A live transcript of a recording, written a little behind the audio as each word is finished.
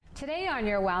Today on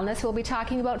Your Wellness, we'll be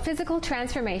talking about physical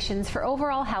transformations for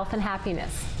overall health and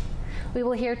happiness. We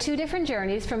will hear two different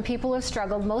journeys from people who have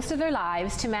struggled most of their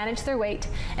lives to manage their weight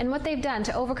and what they've done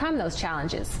to overcome those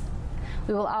challenges.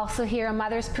 We will also hear a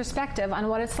mother's perspective on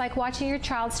what it's like watching your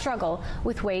child struggle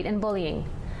with weight and bullying.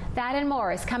 That and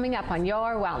more is coming up on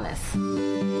Your Wellness.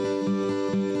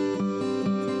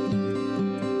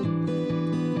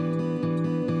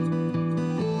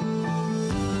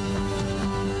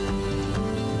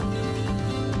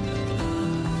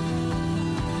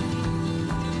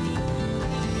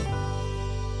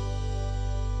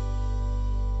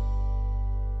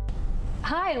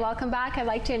 Hi, and welcome back. I'd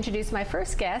like to introduce my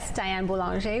first guest, Diane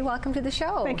Boulanger. Welcome to the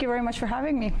show. Thank you very much for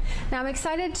having me. Now, I'm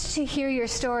excited to hear your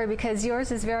story because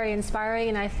yours is very inspiring,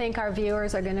 and I think our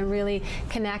viewers are going to really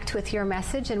connect with your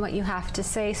message and what you have to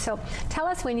say. So tell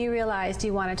us when you realized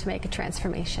you wanted to make a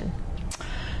transformation.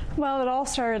 Well, it all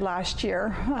started last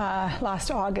year,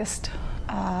 last August,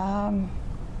 and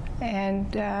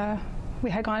we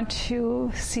had gone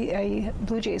to see a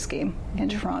Blue Jays game in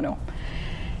Toronto.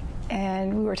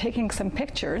 And we were taking some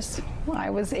pictures. I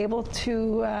was able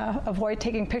to avoid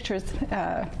taking pictures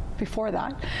before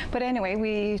that. But anyway,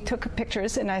 we took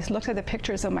pictures, and I looked at the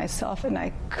pictures of myself, and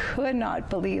I could not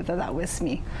believe that that was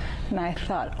me. And I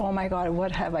thought, oh my God,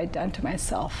 what have I done to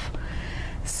myself?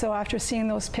 So after seeing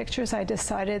those pictures, I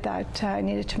decided that I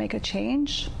needed to make a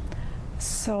change.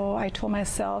 So I told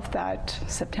myself that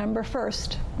September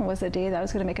 1st was the day that I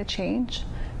was going to make a change,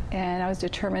 and I was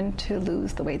determined to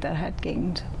lose the weight that I had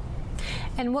gained.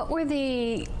 And what were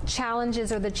the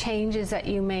challenges or the changes that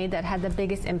you made that had the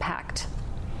biggest impact?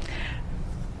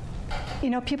 You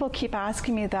know, people keep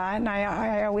asking me that, and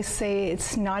I always say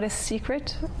it's not a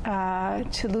secret.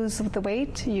 To lose the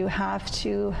weight, you have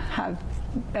to have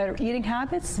better eating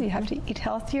habits, you have to eat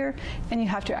healthier, and you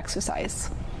have to exercise.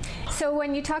 So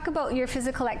when you talk about your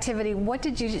physical activity, what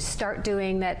did you start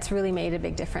doing that's really made a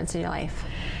big difference in your life?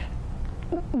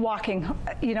 Walking,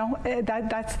 you know,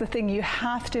 that's the thing. You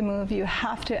have to move, you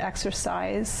have to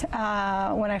exercise.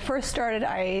 When I first started,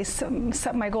 I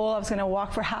set my goal, I was going to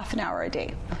walk for half an hour a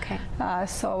day. Okay.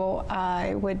 So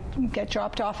I would get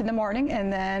dropped off in the morning,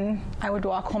 and then I would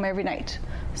walk home every night.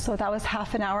 So that was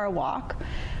half an hour walk.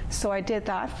 So I did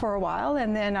that for a while,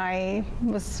 and then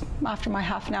after my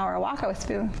half an hour walk, I was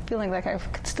feeling like I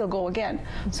could still go again.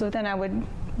 So then I would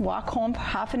walk home for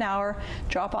half an hour,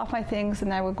 drop off my things,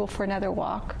 and I would go for another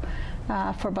walk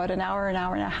for about an hour and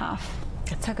a half.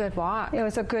 It's a good walk. It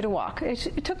was a good walk.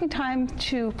 It took me time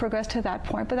to progress to that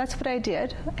point, but that's what I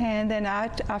did. And then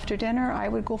after dinner, I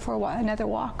would go for another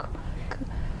walk.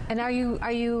 And are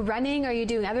you running? Are you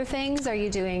doing other things? Are you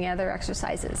doing other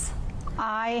exercises?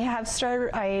 I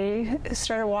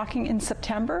started walking in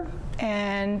September,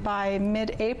 and by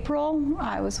mid-April,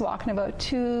 I was walking about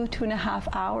 2.5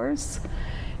 hours.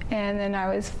 And then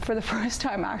I was, for the first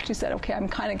time, I actually said, okay, I'm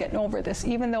kind of getting over this,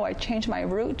 even though I changed my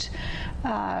route,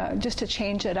 just to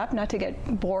change it up, not to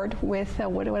get bored with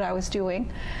what I was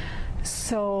doing.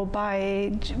 So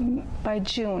by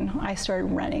June, I started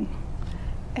running.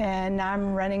 And now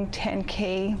I'm running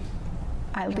 10K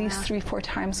at least 3-4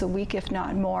 times a week, if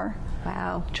not more.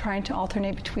 Wow. Trying to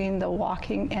alternate between the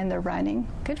walking and the running.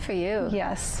 Good for you.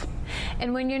 Yes.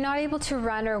 And when you're not able to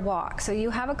run or walk, so you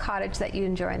have a cottage that you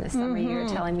enjoy in the summer, you were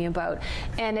telling me about,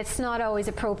 and it's not always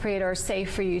appropriate or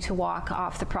safe for you to walk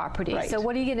off the property. Right. So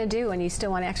what are you going to do when you still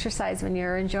want to exercise when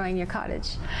you're enjoying your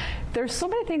cottage? There's so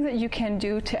many things that you can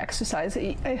do to exercise.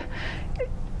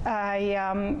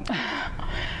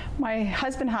 My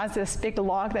husband has this big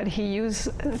log that he used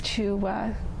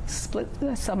to split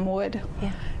some wood.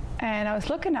 Yeah. And I was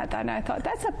looking at that, and I thought,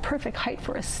 that's a perfect height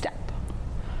for a step.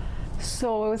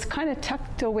 So it was kind of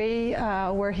tucked away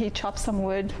where he chopped some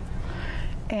wood.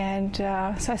 And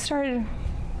so I started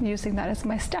using that as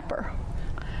my stepper.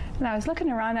 And I was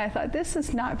looking around, and I thought, this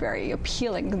is not very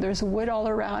appealing. There's wood all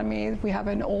around me. We have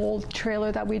an old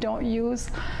trailer that we don't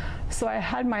use. So I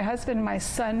had my husband and my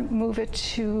son move it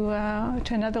to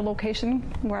another location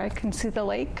where I can see the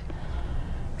lake.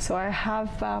 So I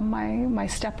have my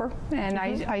stepper, and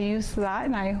I use that,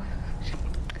 and I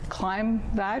climb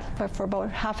that for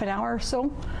about half an hour or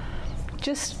so.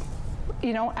 Just,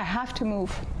 you know, I have to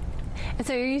move. And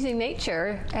so you're using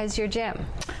nature as your gym?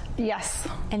 Yes.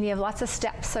 And you have lots of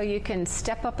steps, so you can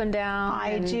step up and down.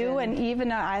 I do, and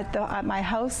even at my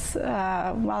house,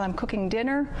 while I'm cooking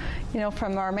dinner, you know,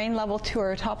 from our main level to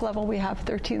our top level, we have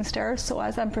 13 stairs. So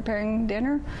as I'm preparing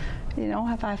dinner, you know,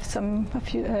 if I have a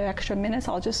few extra minutes,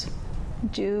 I'll just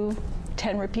do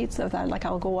 10 repeats of that. Like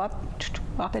I'll go up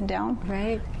and down.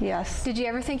 Right. Yes. Did you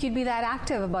ever think you'd be that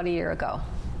active about a year ago?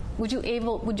 Were you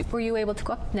able to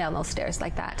go up and down those stairs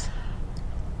like that?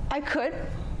 I could.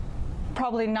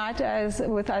 Probably not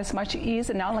with as much ease.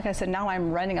 And now, like I said, now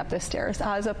I'm running up the stairs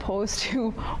as opposed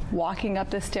to walking up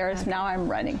the stairs. Okay. Now I'm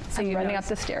running. So I'm running up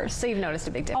the stairs. So you've noticed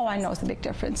a big difference? Oh, I noticed a big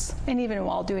difference. And even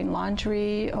while doing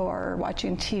laundry or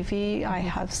watching TV, I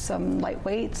have some light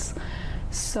weights.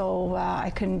 So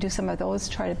I can do some of those,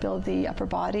 try to build the upper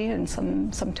body and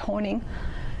some toning.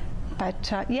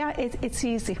 But yeah, it's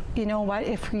easy. You know what?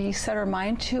 If we set our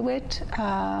mind to it,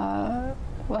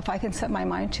 if I can set my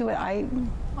mind to it,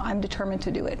 I'm determined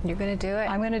to do it. You're going to do it?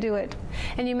 I'm going to do it.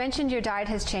 And you mentioned your diet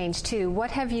has changed too.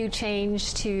 What have you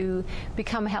changed to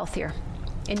become healthier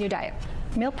in your diet?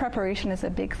 Meal preparation is a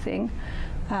big thing.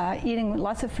 Eating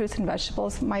lots of fruits and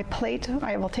vegetables. My plate,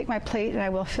 I will take my plate and I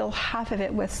will fill half of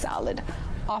it with salad.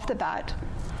 Off the bat,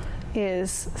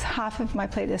 half of my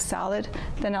plate is salad.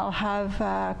 Then I'll have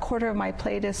a quarter of my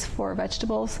plate is for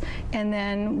vegetables, and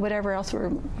then whatever else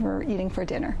we're eating for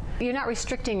dinner. You're not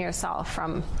restricting yourself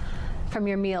from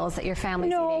your meals that your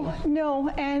family's eating? No,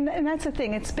 and that's the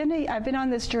thing. I've been on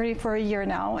this journey for a year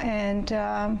now, and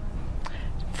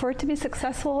for it to be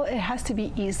successful, it has to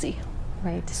be easy.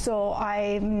 Right. So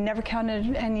I've never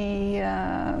counted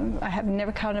I have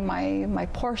never counted my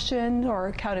portion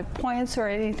or counted points or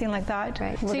anything like that.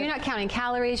 Right. So you're not counting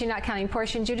calories, you're not counting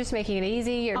portions, you're just making it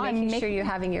easy, you're making sure you're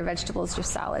having your vegetables, your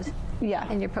salad,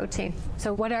 and your protein.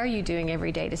 So what are you doing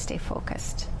every day to stay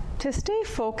focused? To stay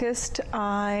focused,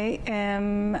 I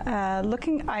am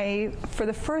for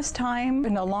the first time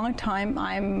in a long time,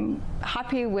 I'm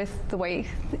happy with the way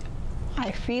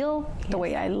I feel, the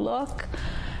way I look.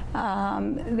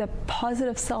 The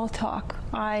positive self-talk.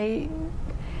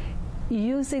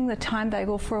 Using the time that I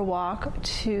go for a walk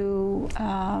to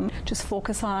just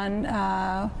focus on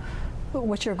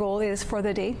what your goal is for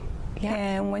the day. Yeah.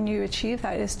 And when you achieve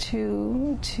that is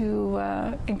to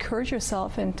encourage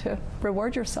yourself and to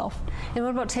reward yourself. And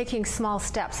what about taking small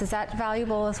steps? Is that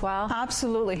valuable as well?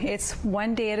 Absolutely. It's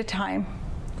one day at a time.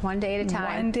 One day at a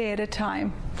time. One day at a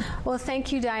time. Well,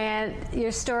 thank you, Diane.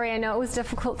 Your story, I know it was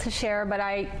difficult to share, but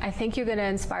I think you're going to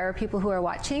inspire people who are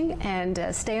watching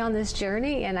and stay on this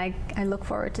journey, and I look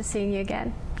forward to seeing you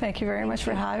again. Thank you very much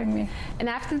for having me. And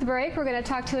after the break, we're going to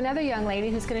talk to another young lady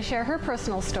who's going to share her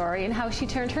personal story and how she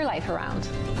turned her life around.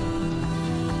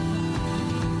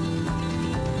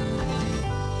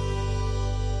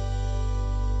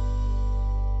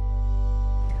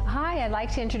 I'd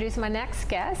like to introduce my next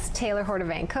guest, Taylor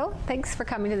Hordavanko. Thanks for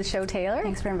coming to the show, Taylor.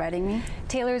 Thanks for inviting me.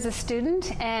 Taylor is a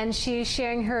student, and she's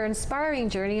sharing her inspiring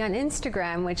journey on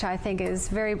Instagram, which I think is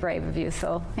very brave of you.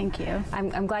 So thank you.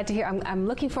 I'm glad to hear. I'm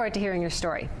looking forward to hearing your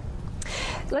story.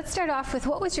 Let's start off with,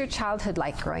 what was your childhood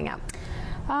like growing up?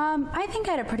 I think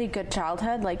I had a pretty good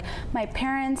childhood. Like, my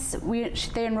parents,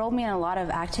 they enrolled me in a lot of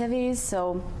activities,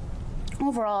 so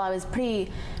overall I was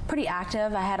pretty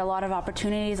active. I had a lot of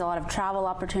opportunities, a lot of travel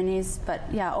opportunities, but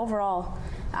yeah, overall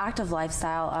active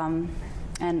lifestyle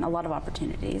and a lot of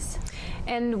opportunities.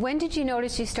 And when did you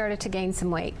notice you started to gain some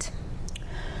weight?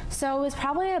 So it was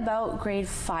probably about grade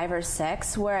 5 or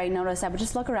 6 where I noticed I would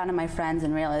just look around at my friends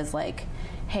and realize, like,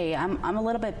 hey, I'm a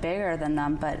little bit bigger than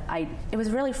them, but it was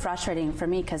really frustrating for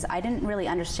me because I didn't really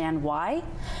understand why.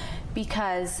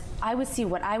 Because I would see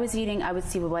what I was eating, I would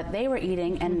see what they were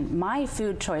eating, and my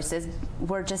food choices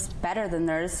were just better than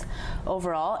theirs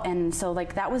overall, and so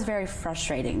like that was very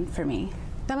frustrating for me.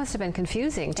 That must have been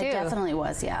confusing too. It definitely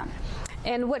was, yeah.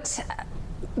 And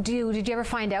did you ever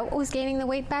find out what was gaining the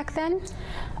weight back then?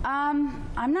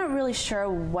 I'm not really sure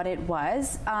what it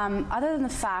was, other than the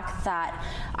fact that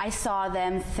I saw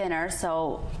them thinner,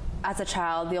 so as a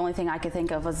child the only thing I could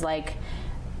think of was like,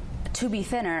 to be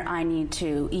thinner, I need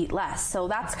to eat less. So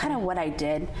that's kind of what I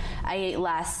did. I ate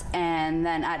less, and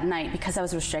then at night, because I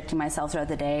was restricting myself throughout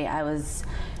the day, I was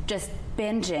just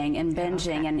binging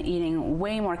and eating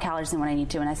way more calories than what I need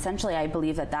to. And essentially, I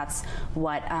believe that that's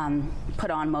what put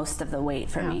on most of the weight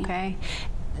for me. Okay.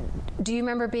 Do you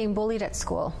remember being bullied at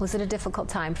school? Was it a difficult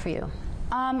time for you?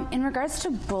 In regards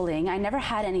to bullying, I never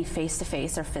had any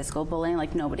face-to-face or physical bullying.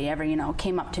 Like, nobody ever,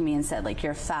 came up to me and said, like,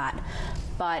 you're fat.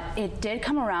 But it did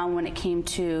come around when it came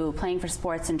to playing for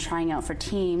sports and trying out for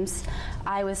teams.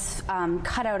 I was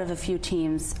cut out of a few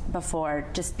teams before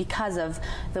just because of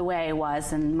the way I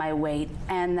was and my weight.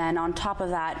 And then on top of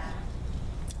that,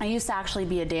 I used to actually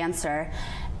be a dancer.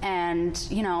 And,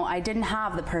 I didn't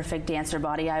have the perfect dancer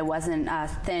body. I wasn't a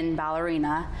thin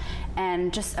ballerina.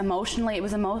 And just emotionally, it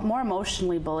was more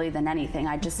emotionally bullied than anything.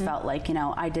 I just felt like,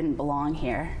 I didn't belong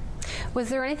here. Was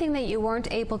there anything that you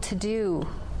weren't able to do?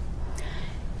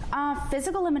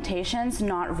 Physical limitations,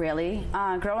 not really.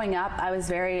 Growing up, I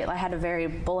had a very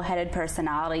bullheaded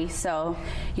personality. So,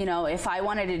 you know, if I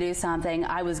wanted to do something,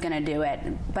 I was going to do it.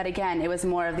 But again, it was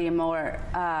more of the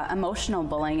emotional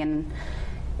bullying, and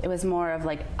it was more of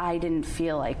like, I didn't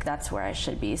feel like that's where I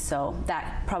should be. So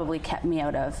that probably kept me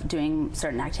out of doing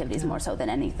certain activities more so than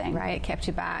anything. Right, it kept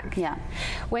you back. Yeah.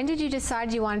 When did you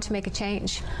decide you wanted to make a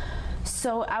change?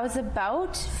 So I was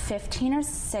about 15 or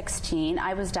 16.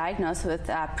 I was diagnosed with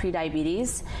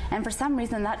prediabetes, and for some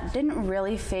reason that didn't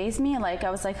really faze me. Like,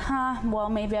 I was like, well,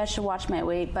 maybe I should watch my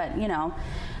weight, but you know,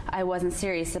 I wasn't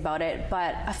serious about it.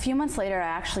 But a few months later, I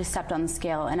actually stepped on the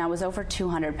scale, and I was over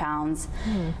 200 pounds.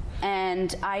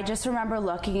 And I just remember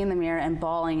looking in the mirror and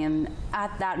bawling, and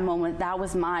at that moment, that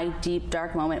was my deep,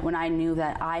 dark moment when I knew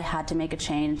that I had to make a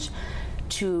change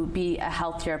to be a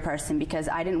healthier person, because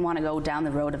I didn't want to go down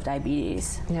the road of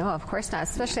diabetes. No, of course not,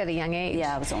 especially at a young age.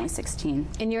 Yeah, I was only 16.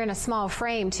 And you're in a small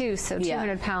frame too, so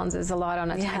 200 pounds is a lot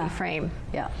on a tiny frame.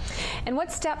 Yeah. And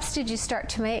what steps did you start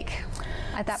to make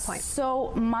at that point?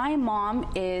 So my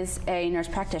mom is a nurse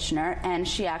practitioner, and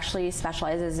she actually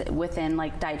specializes within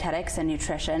like dietetics and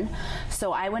nutrition.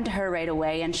 So I went to her right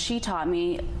away, and she taught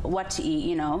me what to eat,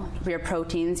 you know, your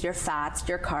proteins, your fats,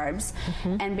 your carbs,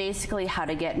 and basically how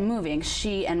to get moving.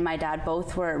 She and my dad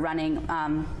both were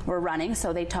running,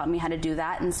 so they taught me how to do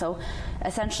that. And so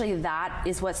essentially that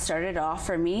is what started off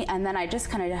for me. And then I just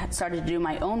kind of started to do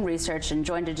my own research and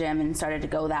joined a gym and started to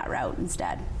go that route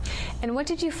instead. And what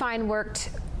did you find worked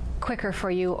quicker for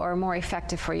you or more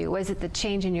effective for you? Was it the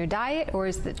change in your diet, or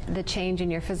is it the change in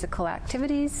your physical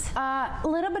activities? A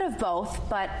little bit of both,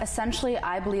 but essentially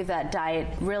I believe that diet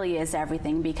really is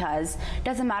everything, because it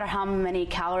doesn't matter how many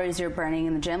calories you're burning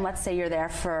in the gym. Let's say you're there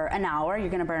for an hour, you're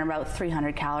going to burn about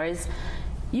 300 calories.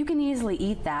 You can easily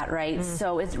eat that, right?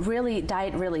 So it's really,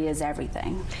 diet really is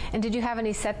everything. And did you have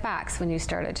any setbacks when you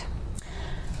started?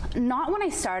 Not when I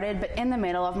started, but in the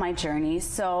middle of my journey.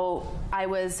 So I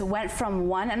went from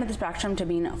one end of the spectrum to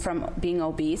being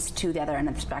obese to the other end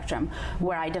of the spectrum,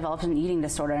 where I developed an eating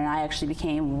disorder, and I actually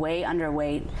became way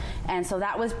underweight. And so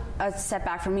that was a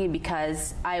setback for me,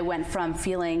 because I went from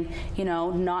feeling, you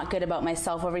know, not good about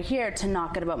myself over here to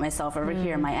not good about myself over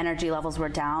here. My energy levels were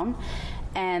down.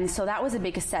 And so that was a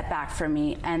big setback for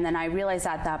me. And then I realized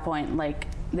at that point, like,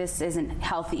 this isn't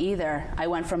healthy either. I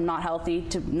went from not healthy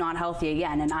to not healthy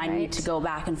again, and I need to go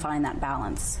back and find that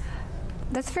balance.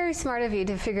 That's very smart of you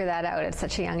to figure that out at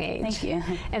such a young age. Thank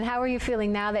you. And how are you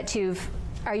feeling now that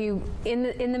are you in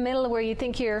the middle where you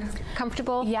think you're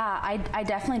comfortable? Yeah, I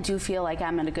definitely do feel like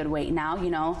I'm at a good weight now, you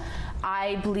know.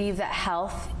 I believe that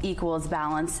health equals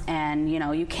balance, and you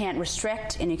know, you can't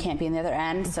restrict and you can't be on the other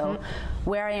end. So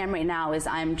where I am right now is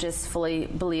I'm just fully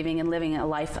believing and living a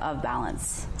life of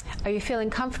balance. Are you feeling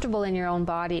comfortable in your own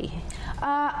body?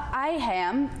 I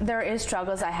am. There is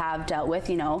struggles I have dealt with,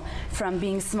 you know, from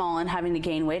being small and having to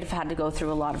gain weight. I've had to go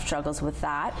through a lot of struggles with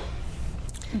that.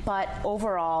 But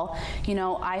overall, you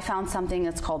know, I found something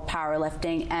that's called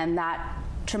powerlifting, and that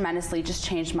tremendously just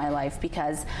changed my life,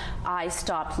 because I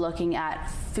stopped looking at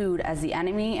food as the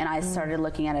enemy, and I started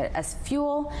looking at it as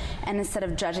fuel. And instead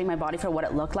of judging my body for what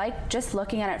it looked like, just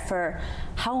looking at it for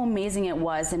how amazing it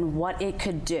was and what it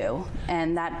could do.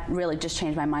 And that really just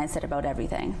changed my mindset about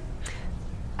everything.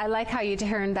 I like how you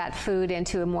turned that food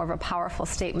into a more of a powerful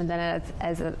statement than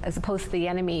as opposed to the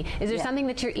enemy. Is there something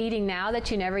that you're eating now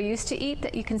that you never used to eat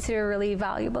that you consider really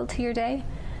valuable to your day?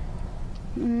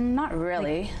 Not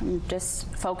really. I'm just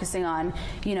focusing on,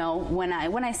 you know, when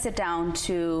I sit down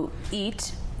to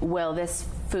eat, will this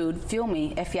food fuel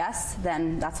me? If yes,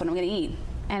 then that's what I'm going to eat.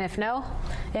 And if no?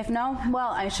 If no, well,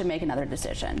 I should make another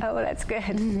decision. Oh, that's good.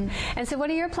 And so what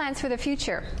are your plans for the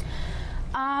future?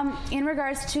 In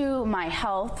regards to my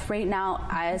health, right now,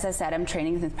 as I said, I'm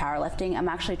training with powerlifting. I'm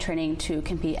actually training to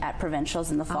compete at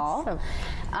provincials in the fall.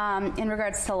 Awesome. In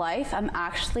regards to life, I'm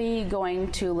actually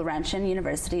going to Laurentian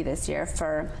University this year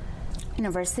for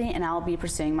university, and I'll be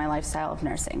pursuing my lifestyle of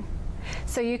nursing.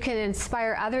 So you can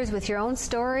inspire others with your own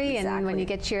story, and when you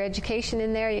get your education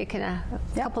in there, you can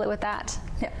couple it with that.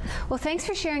 Yep. Well, thanks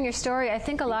for sharing your story. I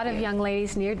think a lot of young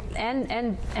ladies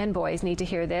and boys need to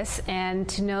hear this, and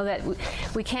to know that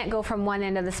we can't go from one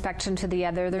end of the spectrum to the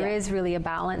other. There is really a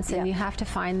balance, and you have to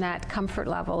find that comfort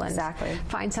level and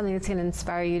find something that's going to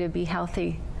inspire you to be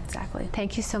healthy. Exactly.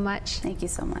 Thank you so much. Thank you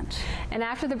so much. And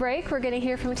after the break, we're going to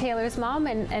hear from Taylor's mom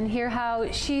and hear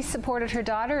how she supported her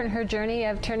daughter in her journey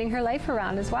of turning her life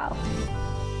around as well.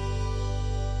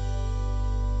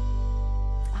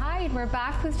 Hi, we're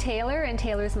back with Taylor and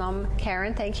Taylor's mom,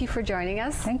 Karen. Thank you for joining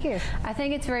us. Thank you. I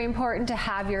think it's very important to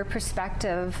have your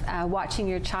perspective watching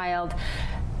your child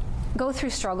go through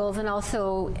struggles and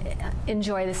also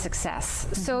enjoy the success.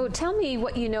 So tell me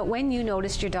what you know when you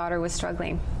noticed your daughter was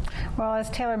struggling. Well, as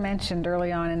Taylor mentioned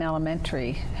early on in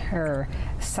elementary, her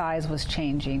size was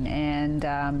changing,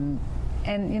 and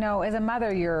you know, as a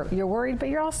mother, you're worried, but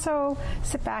you're also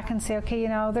sit back and say, okay, you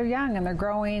know, they're young and they're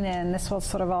growing, and this will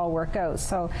sort of all work out.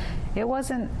 So it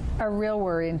wasn't a real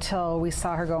worry until we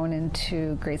saw her going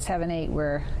into grade 7, 8,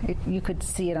 where you could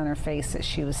see it on her face that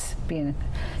she was being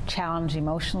challenged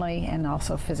emotionally and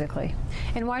also physically.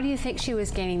 And why do you think she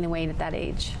was gaining the weight at that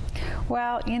age?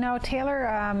 Well, you know, Taylor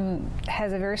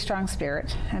has a very strong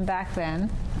spirit, and back then,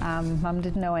 Mom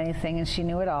didn't know anything, and she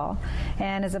knew it all.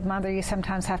 And as a mother, you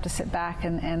sometimes have to sit back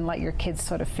and let your kids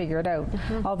sort of figure it out.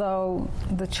 Although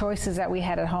the choices that we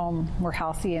had at home were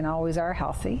healthy and always are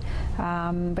healthy,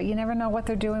 but you never know what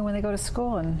they're doing when they go to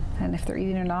school, and if they're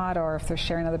eating or not, or if they're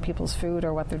sharing other people's food,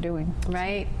 or what they're doing.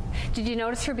 Right. Did you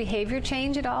notice her behavior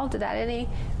change at all? Did that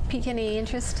pique any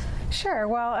interest? Sure.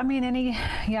 Well, I mean, any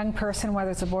young person,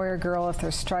 whether it's a boy or girl, if they're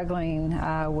struggling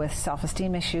with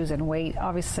self-esteem issues and weight,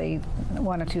 obviously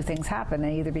one or two things happen.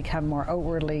 They either become more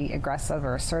outwardly aggressive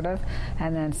or assertive,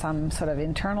 and then some sort of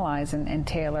internalize, and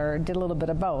Taylor did a little bit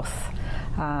of both.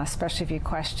 Especially if you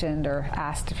questioned or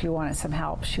asked if you wanted some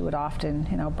help, she would often,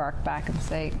 you know, bark back and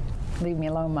say, "Leave me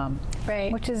alone, Mom."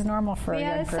 Right. Which is normal for a young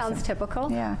person. Yeah, that sounds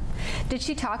typical. Yeah. Did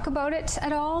she talk about it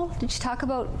at all? Did she talk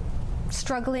about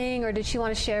struggling, or did she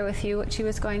want to share with you what she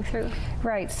was going through?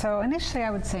 Right. So initially I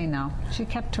would say no. She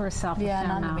kept to herself. Yeah,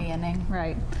 not in the beginning.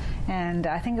 Right. And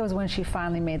I think it was when she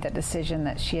finally made that decision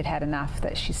that she had had enough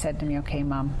that she said to me, "Okay,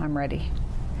 Mom, I'm ready."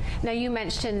 Now you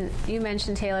mentioned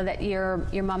Taylor that your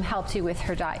mom helped you with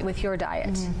her diet, with your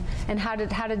diet, and how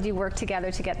did you work together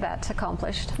to get that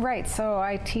accomplished? Right. So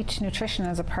I teach nutrition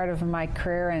as a part of my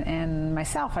career, and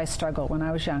myself, I struggled when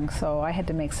I was young, so I had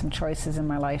to make some choices in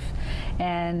my life.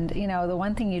 And you know, the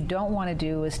one thing you don't want to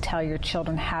do is tell your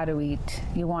children how to eat.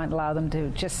 You want to allow them to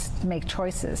just make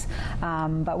choices.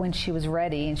 But when she was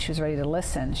ready and she was ready to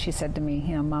listen, she said to me,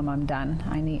 "You know, Mom, I'm done.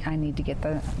 I need to get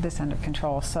this under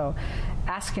control." So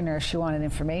asking her if she wanted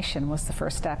information was the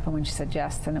first step, and when she said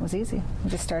yes, then it was easy. We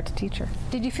just started to teach her.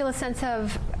 Did you feel a sense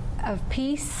of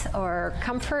peace or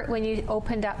comfort when you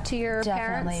opened up to your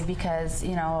parents? Definitely, because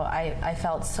you know, I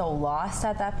felt so lost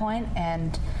at that point,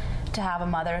 and to have a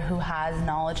mother who has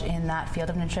knowledge in that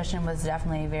field of nutrition was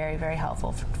definitely very, very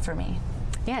helpful for me.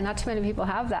 Yeah, not too many people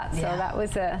have that, so that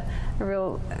was a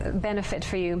real benefit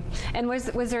for you. And was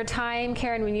there a time,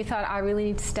 Karen, when you thought, I really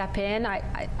need to step in?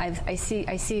 I see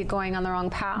it going on the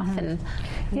wrong path, and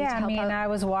yeah, I mean, I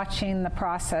was watching the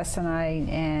process,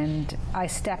 and I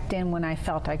stepped in when I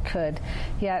felt I could.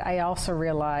 Yet I also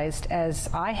realized, as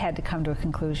I had to come to a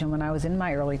conclusion when I was in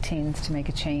my early teens to make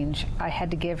a change, I had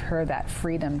to give her that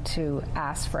freedom to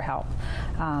ask for help,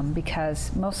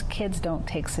 because most kids don't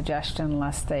take suggestion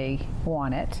unless they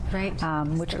want it, right?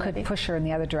 Which could push her in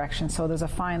the other direction. So there's a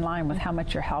fine line with how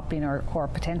much you're helping or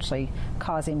potentially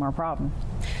causing more problem.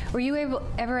 Were you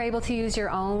ever able to use your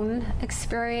own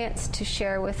experience to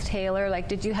share with Taylor? Like,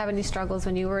 did you have any struggles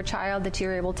when you were a child that you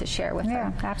were able to share with her?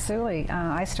 Yeah, absolutely.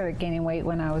 I started gaining weight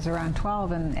when I was around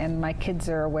 12, and my kids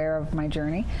are aware of my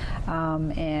journey,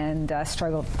 and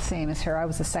struggled the same as her. I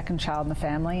was the second child in the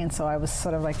family, and so I was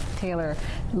sort of like Taylor,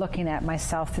 looking at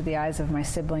myself through the eyes of my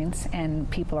siblings and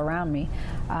people around me,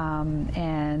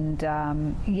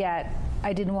 yet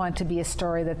I didn't want it to be a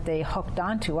story that they hooked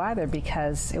onto either,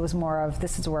 because it was more of,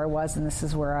 this is where I was and this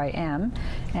is where I am,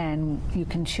 and you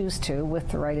can choose to with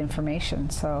the right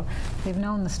information. So they've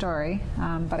known the story,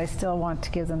 but I still want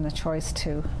to give them the choice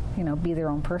to, you know, be their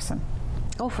own person.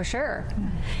 Oh, for sure.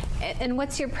 And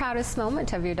what's your proudest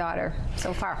moment of your daughter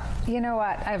so far? You know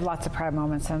what? I have lots of proud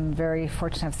moments. I'm very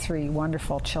fortunate to have 3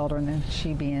 wonderful children, and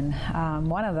she being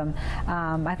one of them.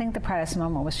 I think the proudest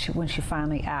moment was when she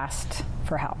finally asked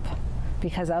for help.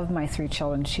 Because of my 3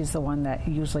 children, she's the one that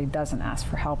usually doesn't ask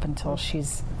for help until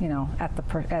she's, you know, at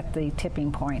the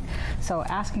tipping point. So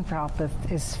asking for help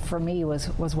is for me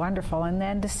was wonderful. And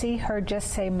then to see her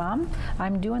just say, "Mom,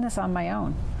 I'm doing this on my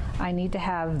own. I need to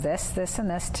have this, this, and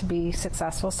this to be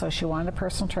successful." So she wanted a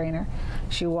personal trainer.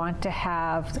 She wanted to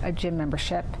have a gym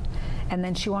membership. And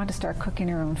then she wanted to start cooking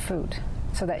her own food,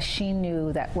 so that she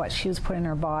knew that what she was putting in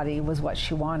her body was what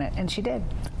she wanted, and she did.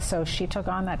 So she took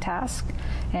on that task,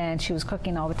 and she was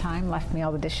cooking all the time, left me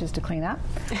all the dishes to clean up,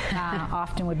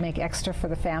 often would make extra for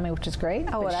the family, which is great.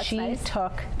 Oh, well, that's she nice.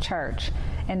 took charge.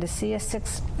 And to see a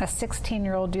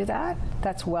 16-year-old do that,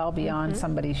 that's well beyond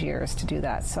somebody's years to do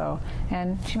that. So,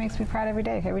 and she makes me proud every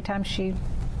day. Every time she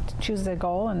chooses a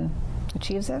goal and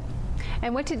achieves it.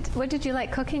 And what did you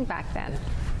like cooking back then?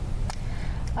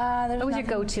 What was your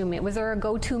go-to meal? Was there a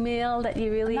go-to meal that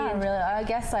you really? Not really. I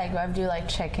guess like I do like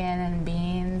chicken and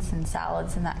beans and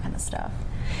salads and that kind of stuff.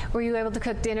 Were you able to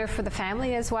cook dinner for the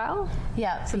family as well?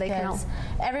 Yeah, so they can all...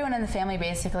 everyone in the family,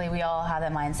 basically, we all have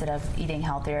that mindset of eating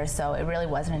healthier, so it really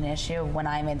wasn't an issue. When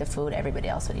I made the food, everybody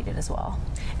else would eat it as well.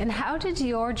 And how did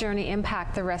your journey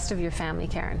impact the rest of your family,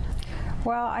 Karen?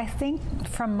 Well, I think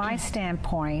from my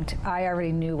standpoint, I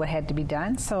already knew what had to be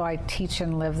done, so I teach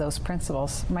and live those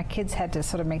principles. My kids had to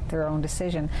sort of make their own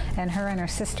decision, and her and her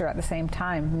sister at the same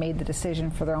time made the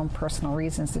decision for their own personal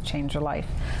reasons to change their life.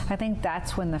 I think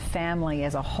that's when the family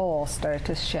as a whole started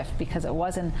to shift, because it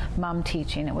wasn't mom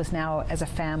teaching, it was now as a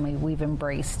family we've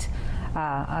embraced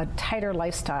a tighter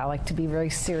lifestyle, like to be very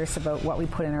serious about what we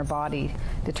put in our body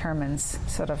determines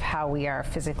sort of how we are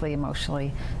physically,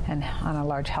 emotionally, and on a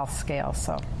large health scale.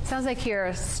 So sounds like you're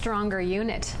a stronger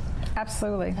unit.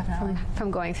 Absolutely.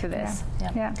 From going through this.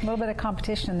 Yeah, a little bit of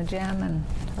competition in the gym and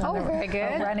very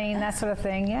good. Running, that sort of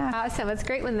thing. Yeah. Awesome. It's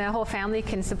great when the whole family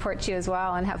can support you as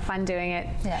well and have fun doing it.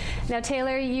 Yeah. Now,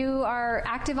 Taylor, you are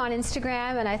active on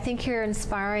Instagram, and I think you're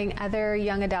inspiring other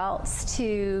young adults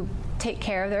to take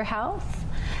care of their health.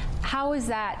 How is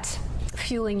that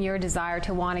fueling your desire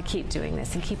to want to keep doing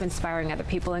this and keep inspiring other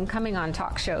people and coming on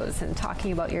talk shows and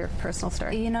talking about your personal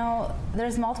story? You know,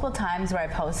 there's multiple times where I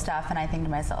post stuff and I think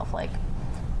to myself, like,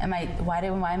 why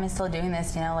am I still doing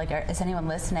this? You know, like, is anyone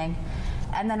listening?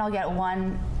 And then I'll get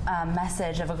one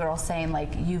message of a girl saying,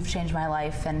 like, you've changed my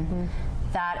life, and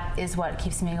that is what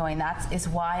keeps me going. That is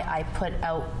why I put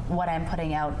out what I'm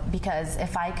putting out, because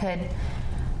if I could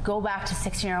go back to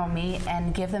 16-year-old me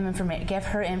and give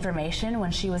her information when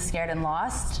she was scared and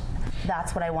lost,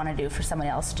 that's what I want to do for someone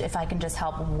else. If I can just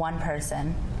help one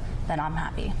person, then I'm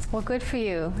happy. Well, good for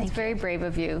you. It's very brave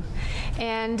of you.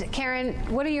 And Karen,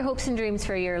 what are your hopes and dreams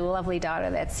for your lovely daughter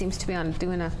that seems to be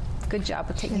doing a good job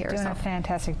of taking care of herself? Doing a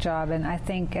fantastic job, and I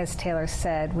think, as Taylor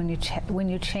said, when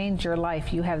you change your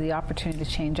life, you have the opportunity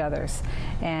to change others.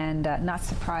 And not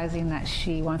surprising that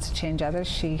she wants to change others.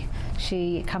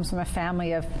 She comes from a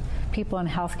family of people in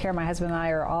healthcare. My husband and I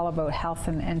are all about health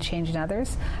and changing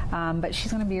others. But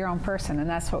she's going to be her own person, and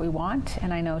that's what we want.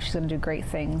 And I know she's going to do great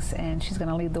things, and she's going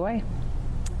to lead the way.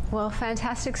 Well,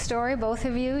 fantastic story, both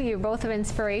of you. You're both of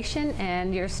inspiration,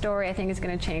 and your story, I think, is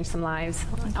going to change some lives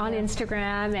on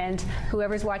Instagram and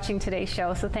whoever's watching today's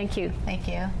show. So thank you. Thank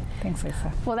you. Thanks,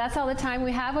 Lisa. Well, that's all the time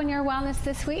we have on Your Wellness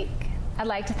this week. I'd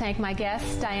like to thank my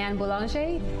guests, Diane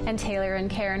Boulanger and Taylor and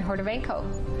Karen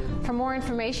Hordovenko. For more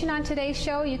information on today's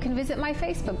show, you can visit my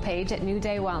Facebook page at New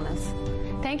Day Wellness.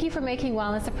 Thank you for making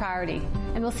wellness a priority,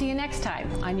 and we'll see you next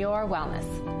time on Your Wellness.